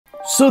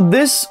So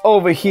this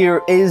over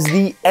here is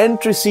the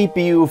entry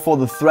CPU for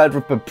the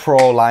Threadripper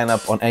Pro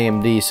lineup on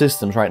AMD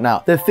systems right now.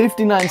 The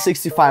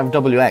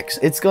 5965WX.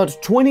 It's got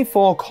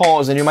 24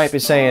 cores, and you might be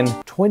saying,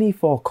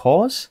 24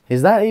 cores?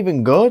 Is that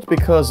even good?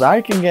 Because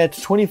I can get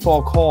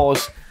 24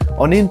 cores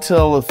on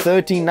Intel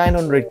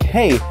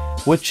 13900K,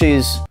 which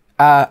is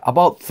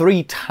about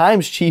 3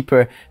 times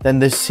cheaper than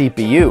this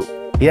CPU.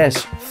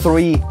 Yes,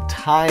 3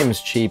 times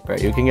cheaper.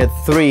 You can get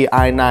 3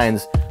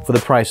 i9s for the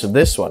price of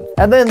this one.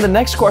 And then the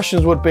next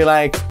questions would be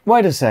like,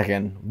 wait a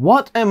second,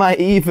 what am I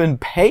even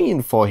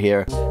paying for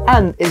here?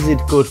 And is it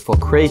good for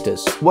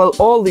creators? Well,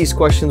 all these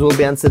questions will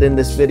be answered in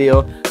this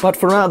video, but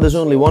for now there's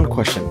only one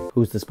question.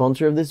 Who's the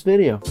sponsor of this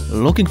video?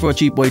 Looking for a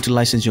cheap way to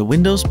license your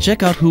Windows?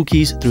 Check out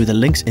Whokeys through the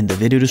links in the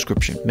video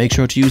description. Make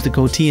sure to use the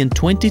code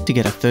TN20 to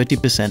get a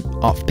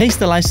 30% off. Paste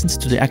the license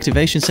to the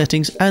activation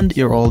settings and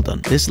you're all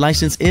done. This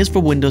license is for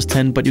Windows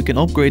 10, but you can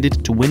upgrade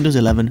it to Windows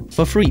 11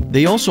 for free.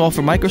 They also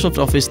offer Microsoft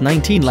Office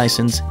 19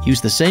 license.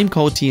 Use the same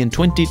code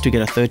TN20 to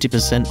get a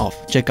 30%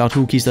 off. Check out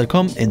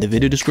whokeys.com in the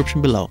video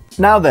description below.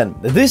 Now then,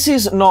 this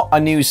is not a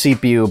new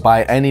CPU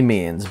by any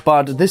means,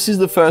 but this is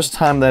the first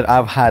time that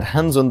I've had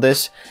hands on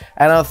this,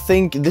 and I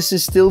think this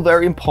is still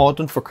very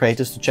important for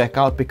creators to check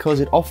out because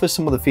it offers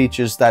some of the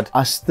features that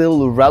are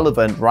still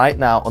relevant right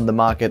now on the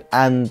market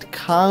and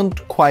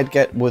can't quite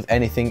get with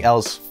anything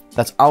else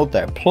that's out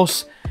there.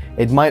 Plus,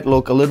 it might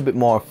look a little bit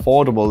more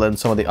affordable than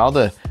some of the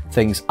other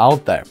things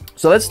out there.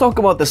 So let's talk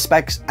about the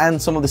specs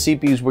and some of the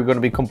CPUs we're going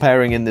to be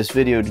comparing in this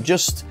video,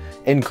 just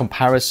in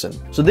comparison.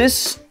 So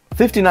this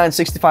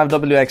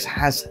 5965WX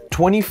has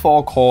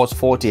 24 cores,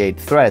 48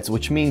 threads,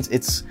 which means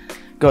it's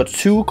got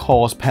 2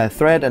 cores per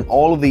thread, and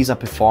all of these are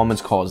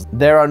performance cores.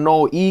 There are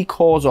no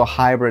E-cores or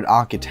hybrid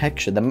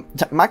architecture. The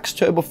max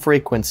turbo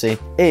frequency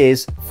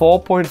is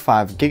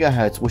 4.5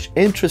 gigahertz, which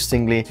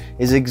interestingly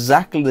is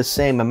exactly the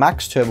same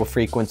max turbo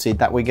frequency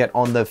that we get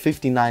on the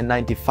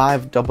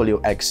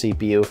 5995WX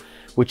CPU,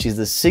 which is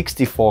the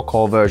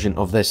 64-core version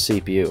of this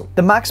CPU.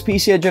 The max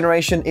PCIe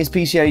generation is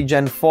PCIe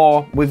Gen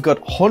 4. We've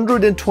got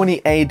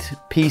 128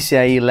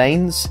 PCIe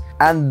lanes,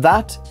 and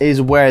that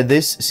is where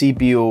this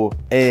CPU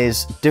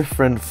is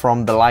different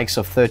from the likes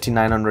of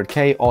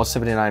 3900K or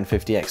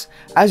 7950X.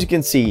 As you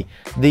can see,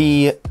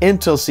 the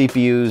Intel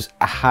CPUs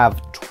have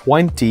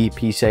 20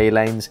 PCIe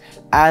lanes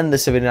and the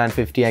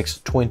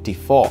 7950X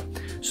 24.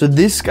 So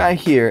this guy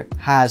here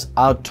has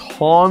a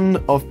ton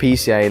of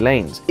PCIe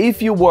lanes.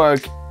 If you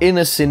work in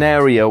a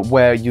scenario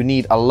where you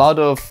need a lot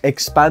of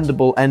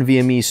expandable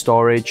NVMe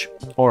storage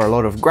or a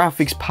lot of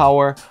graphics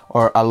power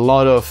or a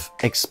lot of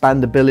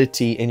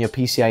expandability in your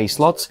PCIe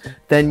slots,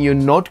 then you're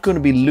not going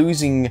to be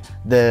losing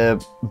the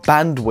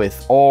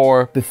bandwidth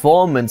or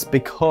performance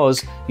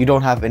because you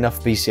don't have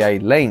enough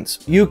PCIe lanes.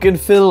 You can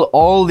fill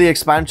all the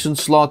expansion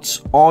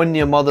slots on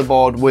your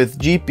motherboard with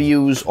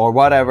GPUs or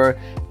whatever,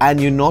 and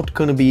you're not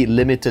going to be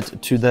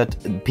limited to that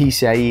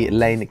PCIe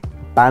lane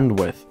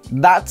bandwidth.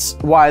 That's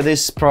why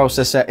this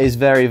processor is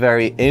very,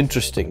 very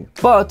interesting.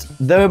 But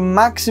the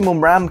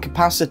maximum RAM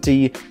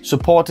capacity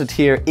supported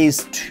here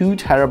is 2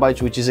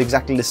 terabytes, which is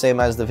exactly the same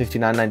as the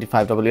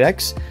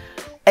 5995WX.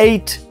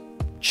 8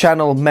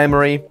 channel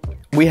memory.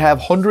 We have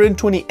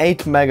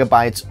 128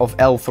 megabytes of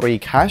L3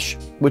 cache,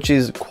 which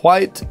is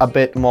quite a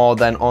bit more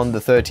than on the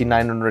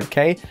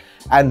 3900K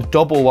and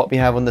double what we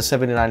have on the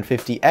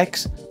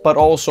 7950X, but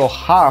also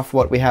half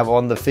what we have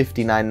on the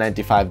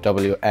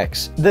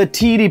 5995WX. The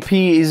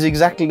TDP is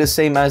exactly the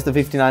same as the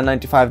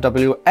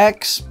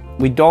 5995WX.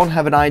 We don't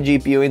have an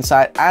iGPU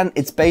inside, and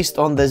it's based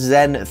on the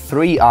Zen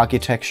 3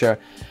 architecture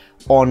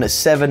on a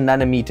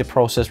 7nm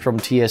process from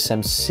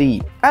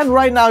TSMC. And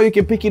right now you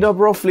can pick it up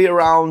roughly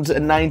around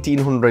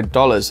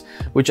 $1,900,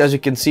 which, as you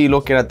can see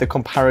looking at the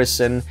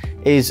comparison,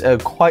 is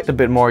quite a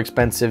bit more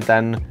expensive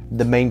than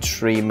the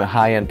mainstream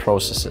high-end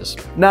processors.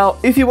 Now,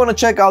 if you want to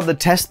check out the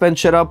Testbench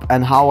setup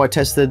and how I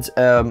tested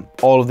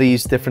all of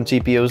these different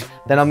CPUs,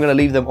 then I'm going to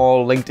leave them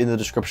all linked in the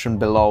description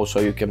below so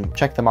you can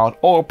check them out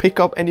or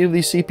pick up any of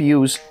these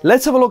CPUs.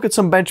 Let's have a look at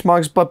some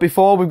benchmarks, but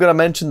before we've got to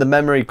mention the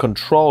memory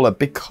controller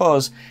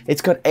because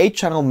it's got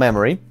 8-channel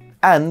memory,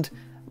 and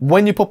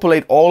when you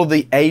populate all of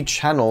the 8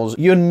 channels,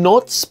 you're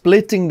not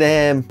splitting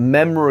the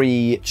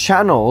memory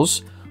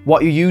channels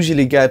what you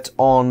usually get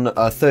on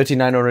a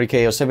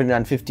 3900K or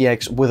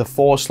 7950X with a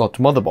 4-slot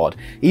motherboard.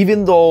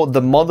 Even though the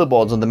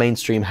motherboards on the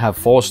mainstream have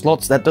 4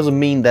 slots, that doesn't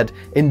mean that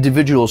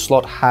individual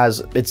slot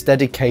has its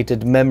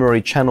dedicated memory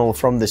channel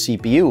from the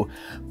CPU.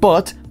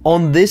 But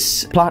on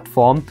this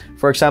platform,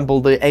 for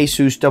example, the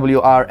Asus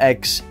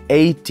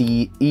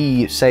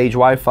WRX80E Sage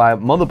Wi-Fi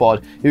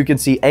motherboard, you can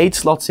see 8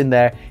 slots in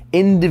there.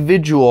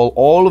 Individual,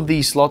 all of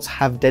these slots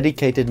have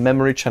dedicated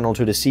memory channel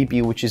to the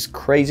CPU, which is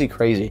crazy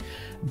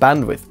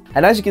bandwidth.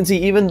 And as you can see,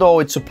 even though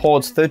it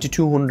supports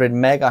 3200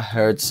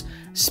 megahertz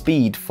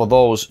speed for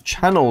those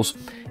channels,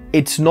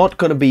 it's not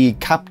going to be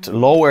capped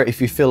lower if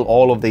you fill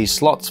all of these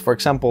slots. For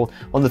example,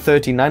 on the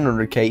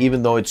 3900K,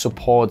 even though it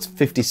supports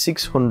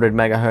 5600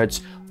 megahertz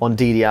on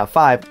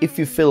DDR5, if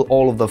you fill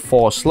all of the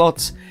 4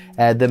 slots,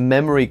 the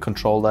memory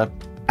controller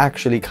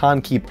actually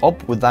can't keep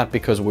up with that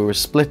because we were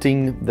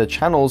splitting the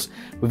channels.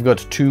 We've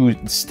got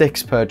 2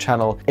 sticks per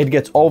channel. It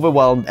gets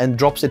overwhelmed and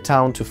drops it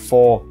down to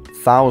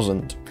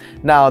 4000.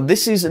 Now,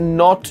 this is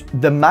not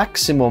the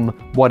maximum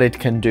what it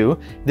can do.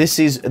 This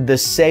is the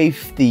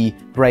safety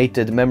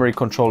rated memory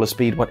controller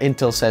speed. What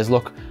Intel says,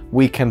 look,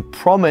 we can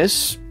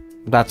promise,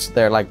 that's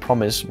their like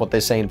promise, what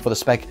they're saying for the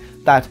spec,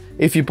 that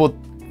if you put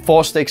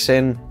 4 sticks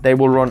in, they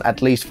will run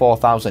at least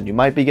 4000. You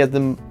might be getting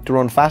them to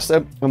run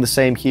faster, and the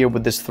same here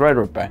with this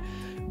Threadripper.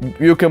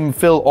 You can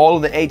fill all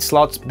of the 8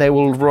 slots, they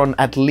will run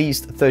at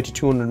least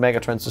 3200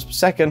 megatransfers per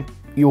second.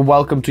 You're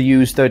welcome to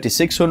use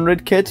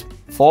 3600 kit,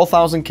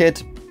 4000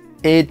 kit,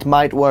 it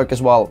might work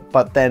as well,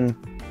 but then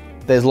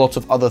there's lots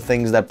of other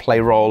things that play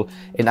a role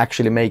in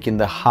actually making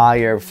the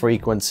higher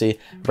frequency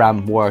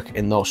RAM work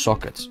in those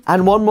sockets.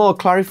 And one more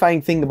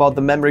clarifying thing about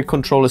the memory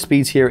controller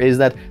speeds here is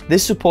that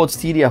this supports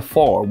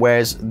DDR4,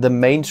 whereas the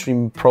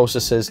mainstream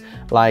processors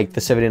like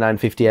the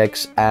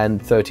 7950X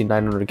and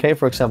 13900K,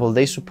 for example,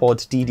 they support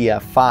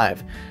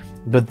DDR5.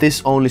 But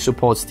this only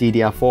supports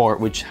DDR4,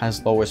 which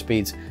has lower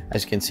speeds,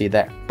 as you can see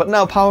there. But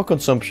now power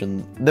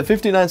consumption. The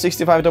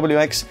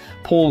 5965WX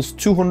pulls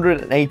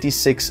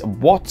 286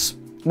 watts,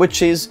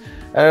 which is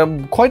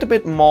quite a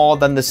bit more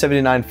than the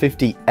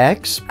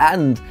 7950X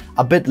and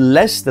a bit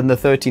less than the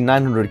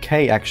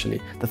 13900K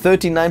actually. The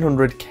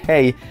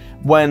 13900K,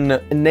 when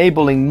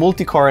enabling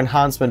multi-core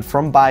enhancement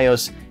from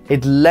BIOS,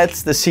 it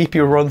lets the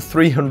CPU run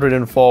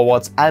 304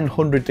 watts and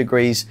 100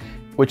 degrees,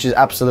 which is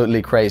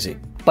absolutely crazy.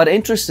 But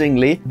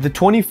interestingly, the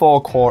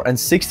 24-core and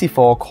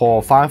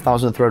 64-core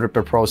 5000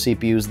 Threadripper Pro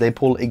CPUs, they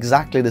pull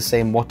exactly the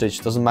same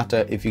wattage. Doesn't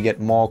matter if you get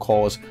more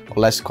cores or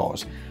less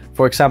cores.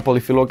 For example,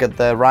 if you look at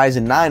the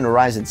Ryzen 9 or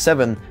Ryzen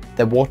 7,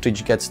 the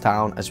wattage gets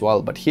down as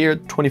well. But here,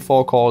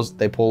 24 cores,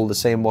 they pull the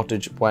same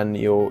wattage when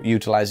you're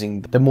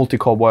utilizing the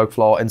multi-core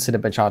workflow in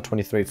Cinebench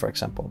R23, for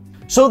example.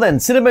 So then,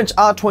 Cinebench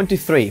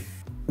R23.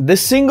 The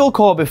single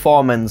core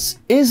performance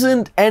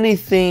isn't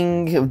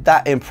anything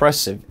that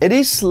impressive. It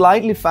is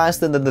slightly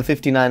faster than the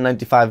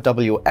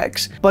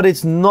 5995WX, but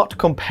it's not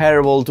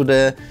comparable to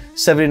the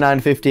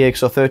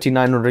 7950X or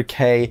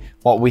 3900K,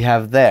 what we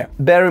have there.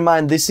 Bear in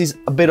mind, this is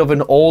a bit of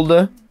an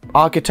older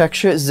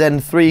architecture, Zen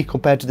 3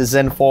 compared to the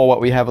Zen 4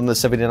 what we have on the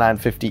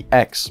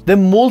 7950X. The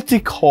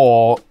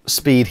multi-core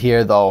speed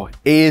here though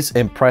is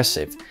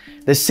impressive.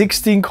 The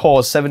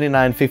 16-core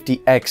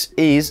 7950X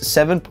is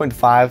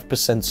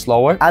 7.5%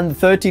 slower, and the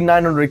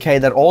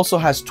 13900K that also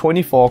has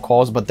 24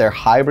 cores, but they're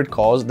hybrid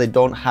cores. They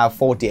don't have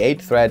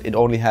 48 thread, it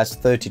only has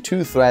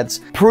 32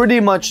 threads. Pretty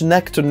much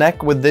neck to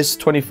neck with this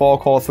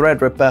 24-core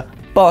Threadripper,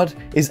 but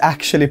is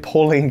actually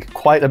pulling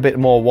quite a bit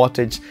more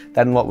wattage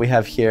than what we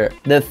have here.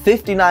 The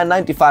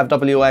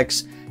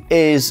 5995WX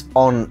is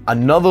on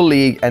another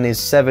league and is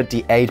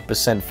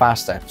 78%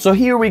 faster. So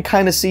here we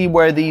kind of see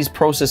where these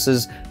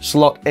processors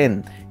slot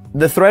in.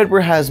 The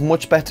Threadripper has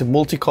much better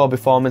multi-core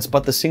performance,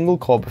 but the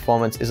single-core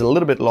performance is a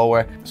little bit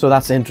lower, so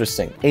that's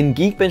interesting. In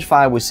Geekbench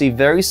 5, we see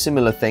very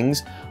similar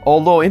things,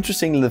 although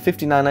interestingly, the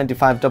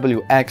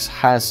 5995WX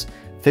has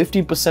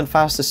 15%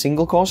 faster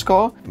single-core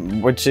score,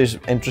 which is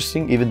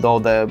interesting, even though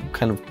the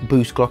kind of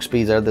boost clock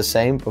speeds are the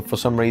same, but for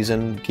some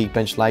reason,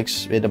 Geekbench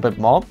likes it a bit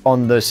more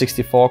on the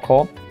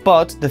 64-core.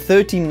 But the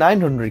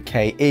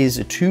 13900K is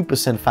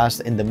 2%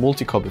 faster in the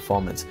multi-core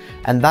performance,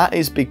 and that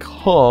is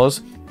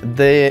because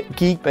the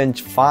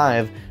Geekbench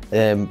 5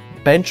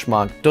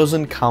 benchmark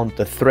doesn't count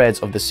the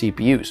threads of the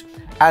CPUs,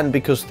 and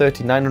because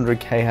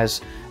 13900K has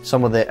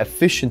some of the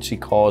efficiency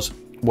cores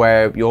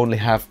where you only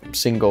have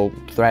single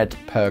thread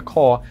per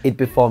core, it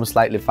performs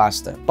slightly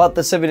faster. But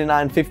the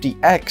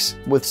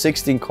 7950X with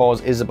 16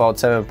 cores is about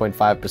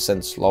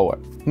 7.5% slower.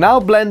 Now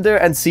Blender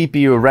and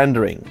CPU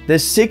rendering. The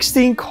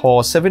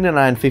 16-core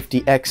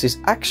 7950X is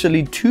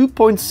actually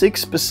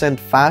 2.6%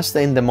 faster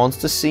in the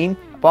monster scene,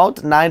 about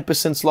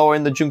 9% slower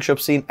in the junk shop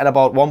scene, and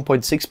about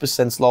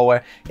 1.6%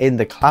 slower in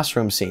the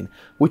classroom scene,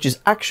 which is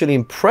actually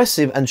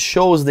impressive and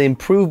shows the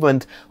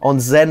improvement on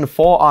Zen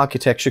 4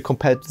 architecture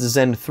compared to the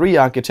Zen 3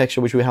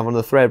 architecture, which we have on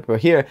the Threadripper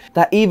here,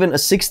 that even a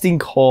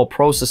 16-core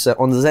processor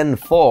on Zen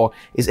 4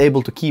 is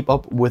able to keep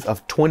up with a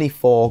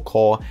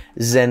 24-core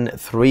Zen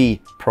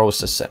 3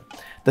 processor.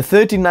 The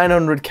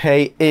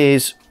 13900K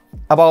is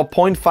about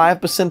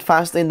 0.5%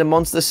 faster in the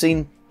monster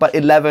scene, but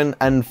 11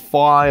 and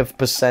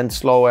 5%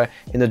 slower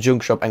in the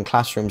junk shop and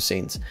classroom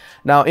scenes.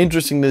 Now,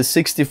 interestingly, the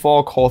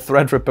 64-core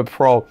Threadripper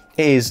Pro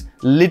is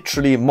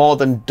literally more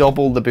than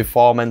double the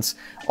performance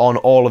on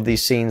all of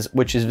these scenes,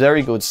 which is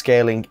very good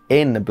scaling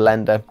in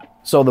Blender.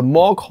 So the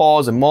more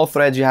cores and more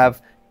threads you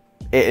have,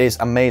 it is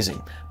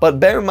amazing.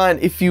 But bear in mind,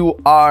 if you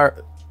are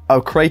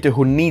a creator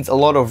who needs a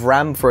lot of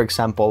RAM, for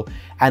example,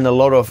 and a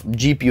lot of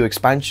GPU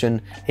expansion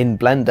in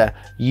Blender,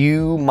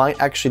 you might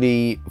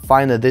actually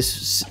find that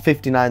this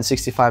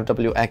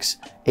 5965WX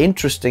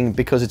interesting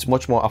because it's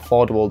much more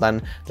affordable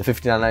than the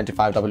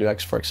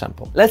 5995WX, for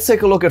example. Let's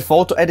take a look at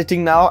photo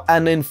editing now,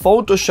 and in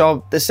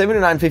Photoshop, the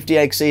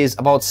 7950X is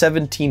about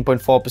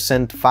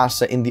 17.4%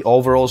 faster in the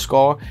overall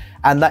score,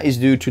 and that is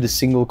due to the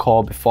single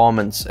core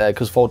performance,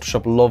 because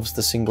Photoshop loves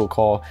the single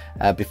core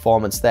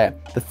performance there.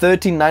 The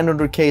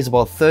 13900K is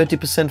about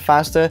 30%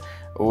 faster,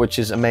 which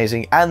is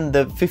amazing, and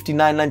the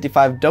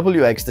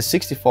 5995WX, the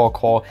 64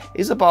 core,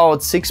 is about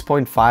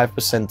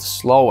 6.5%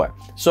 slower.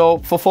 So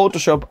for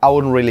Photoshop, I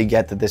wouldn't really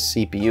get this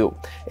CPU.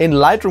 In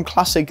Lightroom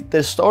Classic,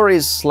 the story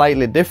is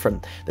slightly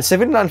different. The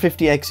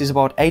 7950X is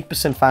about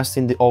 8% faster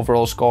in the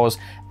overall scores,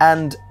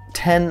 and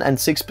 10 and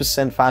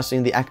 6% faster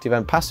in the active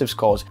and passive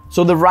scores.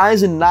 So the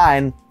Ryzen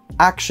 9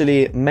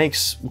 actually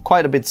makes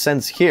quite a bit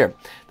sense here.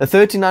 The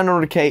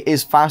 3900K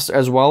is faster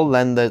as well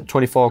than the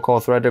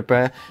 24-core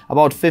Threadripper,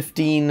 about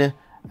 15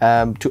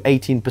 to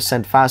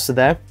 18% faster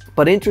there.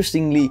 But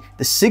interestingly,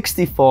 the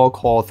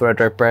 64-core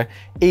Threadripper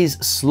is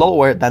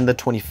slower than the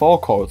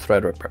 24-core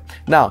Threadripper.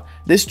 Now,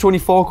 this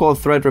 24-core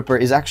Threadripper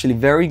is actually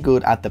very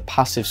good at the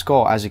passive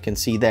score, as you can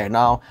see there.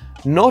 Now,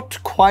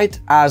 not quite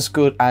as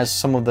good as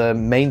some of the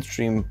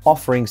mainstream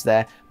offerings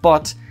there,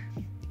 but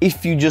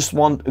if you just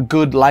want a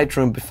good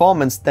Lightroom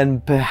performance,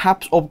 then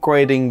perhaps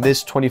upgrading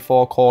this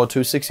 24-core to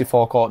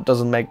 64-core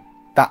doesn't make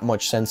that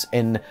much sense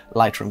in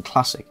Lightroom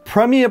Classic.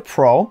 Premiere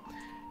Pro,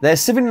 the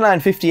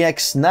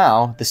 7950X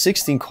now, the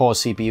 16-core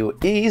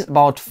CPU, is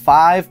about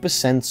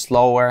 5%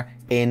 slower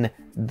in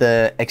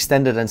the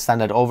extended and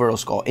standard overall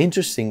score.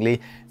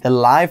 Interestingly, the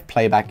live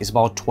playback is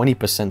about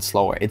 20%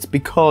 slower. It's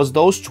because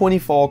those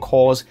 24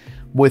 cores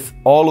with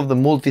all of the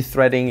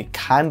multi-threading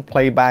can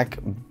play back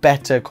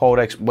better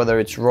codecs, whether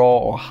it's RAW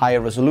or higher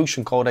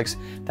resolution codecs,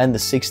 than the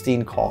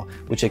 16-core,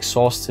 which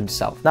exhausts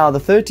himself. Now, the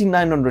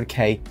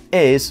 13900K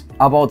is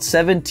about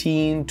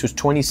 17 to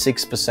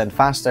 26%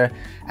 faster,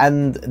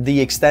 and the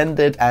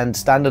extended and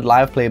standard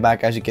live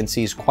playback, as you can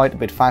see, is quite a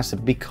bit faster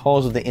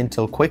because of the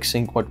Intel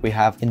QuickSync, what we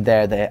have in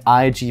there. The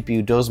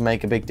iGPU does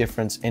make a big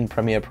difference in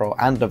Premiere Pro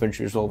and DaVinci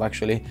Resolve,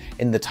 actually,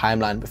 in the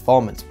timeline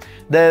performance.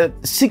 The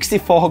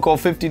 64-core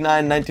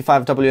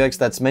 5995WX,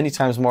 that's many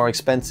times more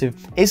expensive,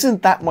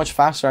 isn't that much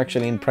faster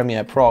actually in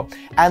Premiere Pro,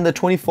 and the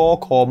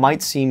 24-core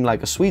might seem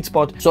like a sweet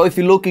spot. So if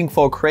you're looking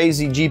for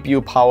crazy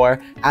GPU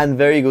power and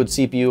very good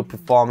CPU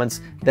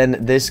performance, then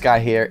this guy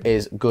here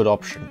is a good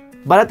option.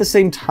 But at the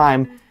same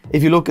time,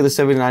 if you look at the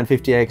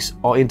 7950X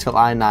or Intel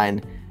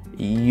i9,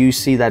 you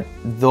see that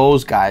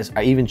those guys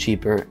are even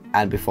cheaper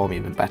and perform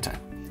even better.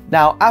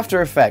 Now,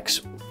 After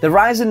Effects, the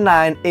Ryzen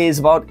 9 is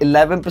about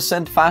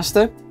 11%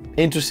 faster.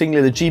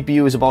 Interestingly, the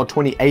GPU is about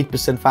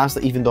 28% faster,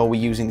 even though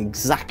we're using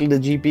exactly the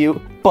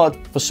GPU. But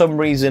for some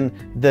reason,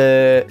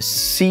 the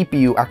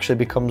CPU actually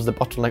becomes the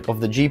bottleneck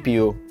of the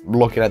GPU,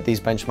 looking at these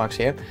benchmarks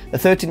here. The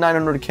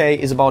 3900K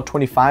is about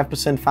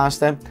 25%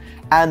 faster,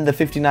 and the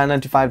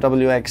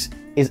 5995WX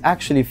is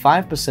actually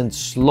 5%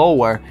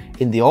 slower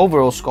in the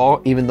overall score,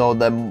 even though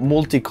the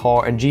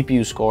multi-core and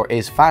GPU score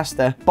is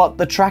faster, but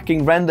the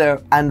tracking,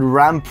 render, and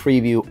RAM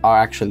preview are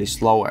actually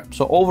slower.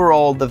 So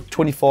overall, the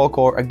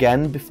 24-core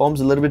again performs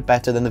a little bit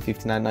better than the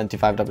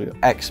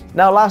 5995WX.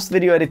 Now, last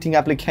video editing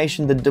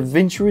application, the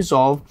DaVinci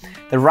Resolve,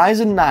 the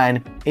Ryzen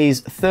 9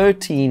 is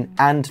 13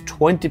 and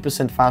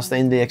 20% faster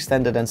in the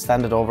extended and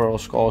standard overall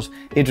scores.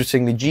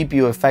 Interestingly,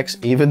 GPU effects,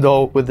 even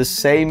though with the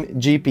same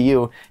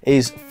GPU,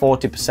 is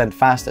 40%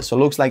 faster. So it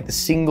looks like the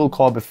single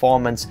core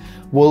performance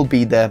will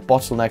be the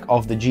bottleneck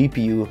of the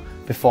GPU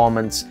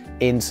performance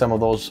in some of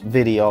those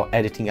video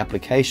editing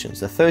applications.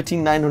 The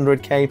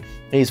 13900K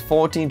is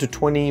 14 to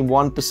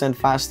 21%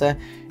 faster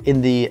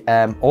in the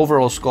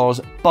overall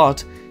scores,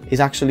 but is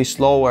actually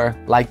slower,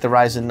 like the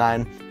Ryzen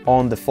 9,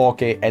 on the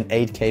 4K and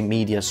 8K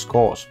media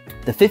scores.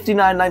 The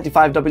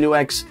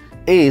 5995WX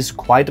is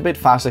quite a bit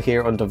faster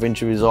here on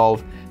DaVinci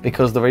Resolve,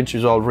 because DaVinci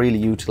Resolve really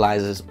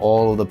utilizes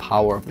all of the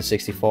power of the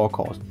 64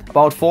 cores.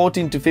 About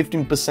 14 to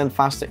 15%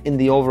 faster in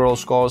the overall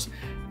scores,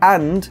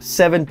 and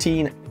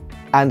 17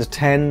 and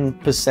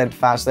 10%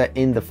 faster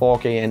in the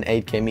 4K and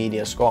 8K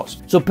media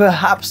scores. So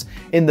perhaps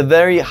in the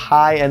very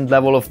high-end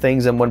level of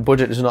things, and when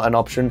budget is not an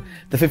option,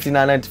 the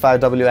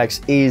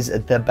 5995WX is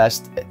the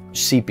best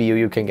CPU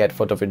you can get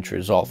for DaVinci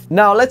Resolve.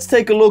 Now let's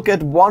take a look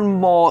at one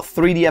more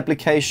 3D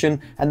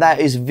application, and that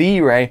is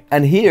V-Ray.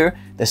 And here,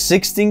 the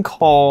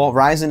 16-core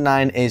Ryzen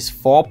 9 is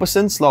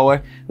 4%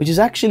 slower, which is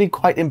actually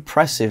quite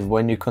impressive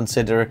when you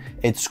consider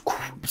it's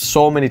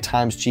so many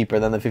times cheaper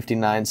than the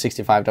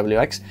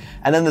 5965WX.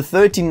 And then the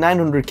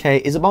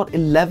 13900K is about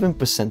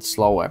 11%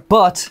 slower.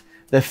 But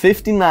the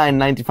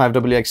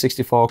 5995WX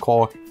 64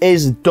 core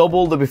is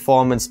double the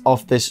performance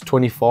of this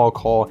 24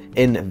 core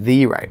in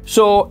V-Ray.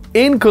 So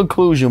in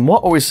conclusion,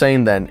 what are we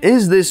saying then?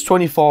 Is this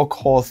 24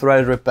 core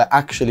Threadripper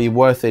actually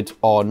worth it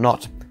or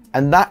not?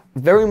 And that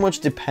very much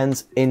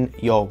depends in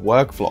your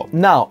workflow.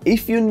 Now,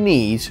 if you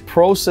need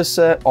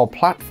processor or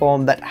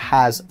platform that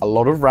has a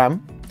lot of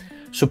RAM,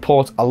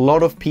 support a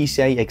lot of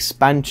PCIe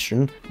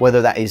expansion,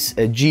 whether that is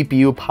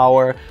GPU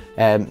power,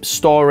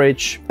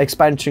 storage,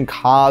 expansion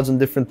cards and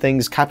different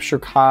things, capture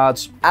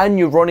cards, and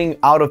you're running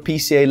out of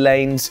PCIe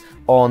lanes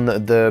on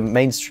the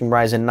mainstream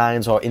Ryzen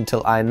 9s or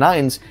Intel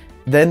i9s,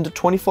 then the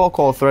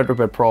 24-core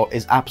Threadripper Pro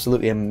is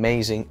absolutely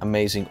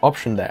amazing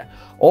option there.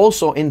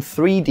 Also in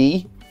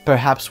 3D,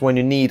 perhaps when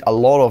you need a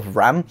lot of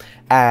RAM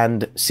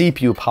and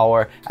CPU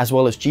power as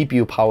well as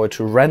GPU power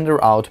to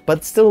render out,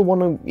 but still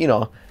want to, you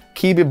know,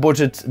 keep your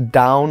budget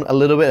down a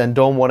little bit and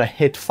don't want to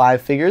hit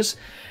 5 figures,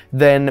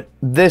 then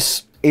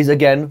this is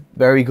again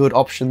very good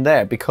option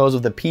there because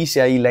of the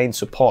PCIe lane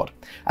support.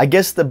 I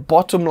guess the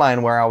bottom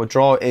line where I would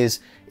draw is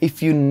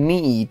if you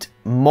need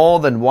more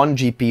than one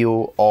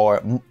GPU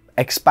or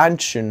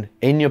expansion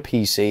in your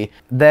PC,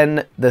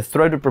 then the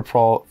Threadripper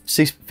Pro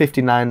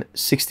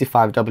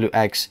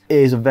 5965WX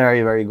is a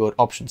very good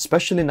option,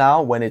 especially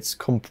now when it's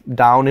come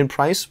down in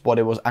price what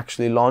it was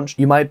actually launched.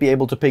 You might be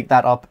able to pick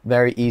that up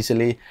very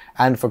easily,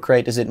 and for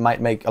creators it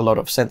might make a lot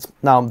of sense.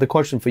 Now the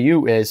question for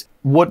you is,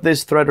 would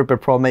this Threadripper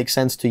Pro make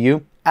sense to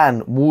you?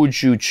 And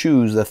would you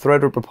choose the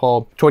Threadripper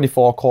Pro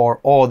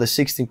 24-core or the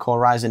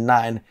 16-core Ryzen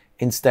 9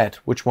 instead?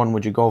 Which one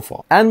would you go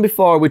for? And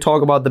before we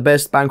talk about the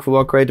best bang for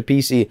buck creator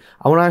PC,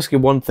 I want to ask you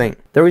one thing.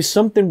 There is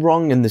something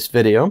wrong in this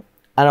video,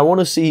 and I want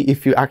to see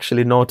if you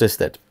actually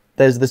noticed it.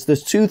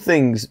 There's two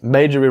things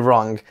majorly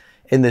wrong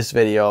in this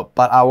video,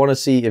 but I want to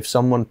see if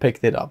someone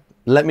picked it up.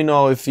 Let me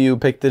know if you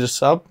picked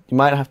it up. You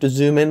might have to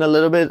zoom in a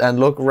little bit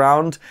and look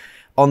around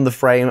on the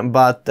frame,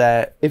 but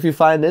if you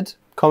find it,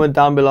 comment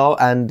down below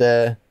and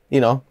you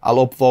know,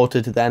 I'll upvote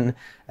it then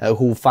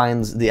who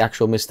finds the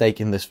actual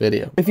mistake in this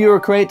video. If you're a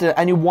creator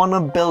and you want to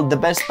build the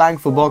best bang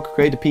for buck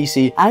creator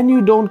PC and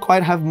you don't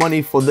quite have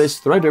money for this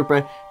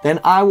Threadripper, then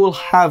I will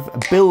have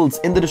builds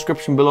in the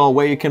description below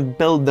where you can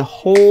build the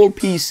whole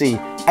PC,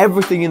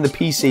 everything in the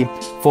PC,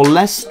 for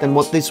less than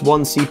what this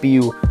one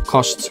CPU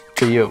costs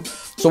to you.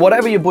 So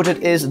whatever your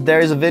budget is, there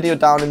is a video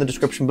down in the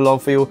description below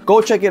for you.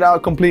 Go check it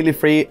out completely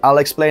free. I'll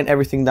explain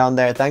everything down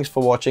there. Thanks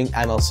for watching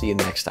and I'll see you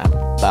next time.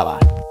 Bye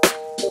bye.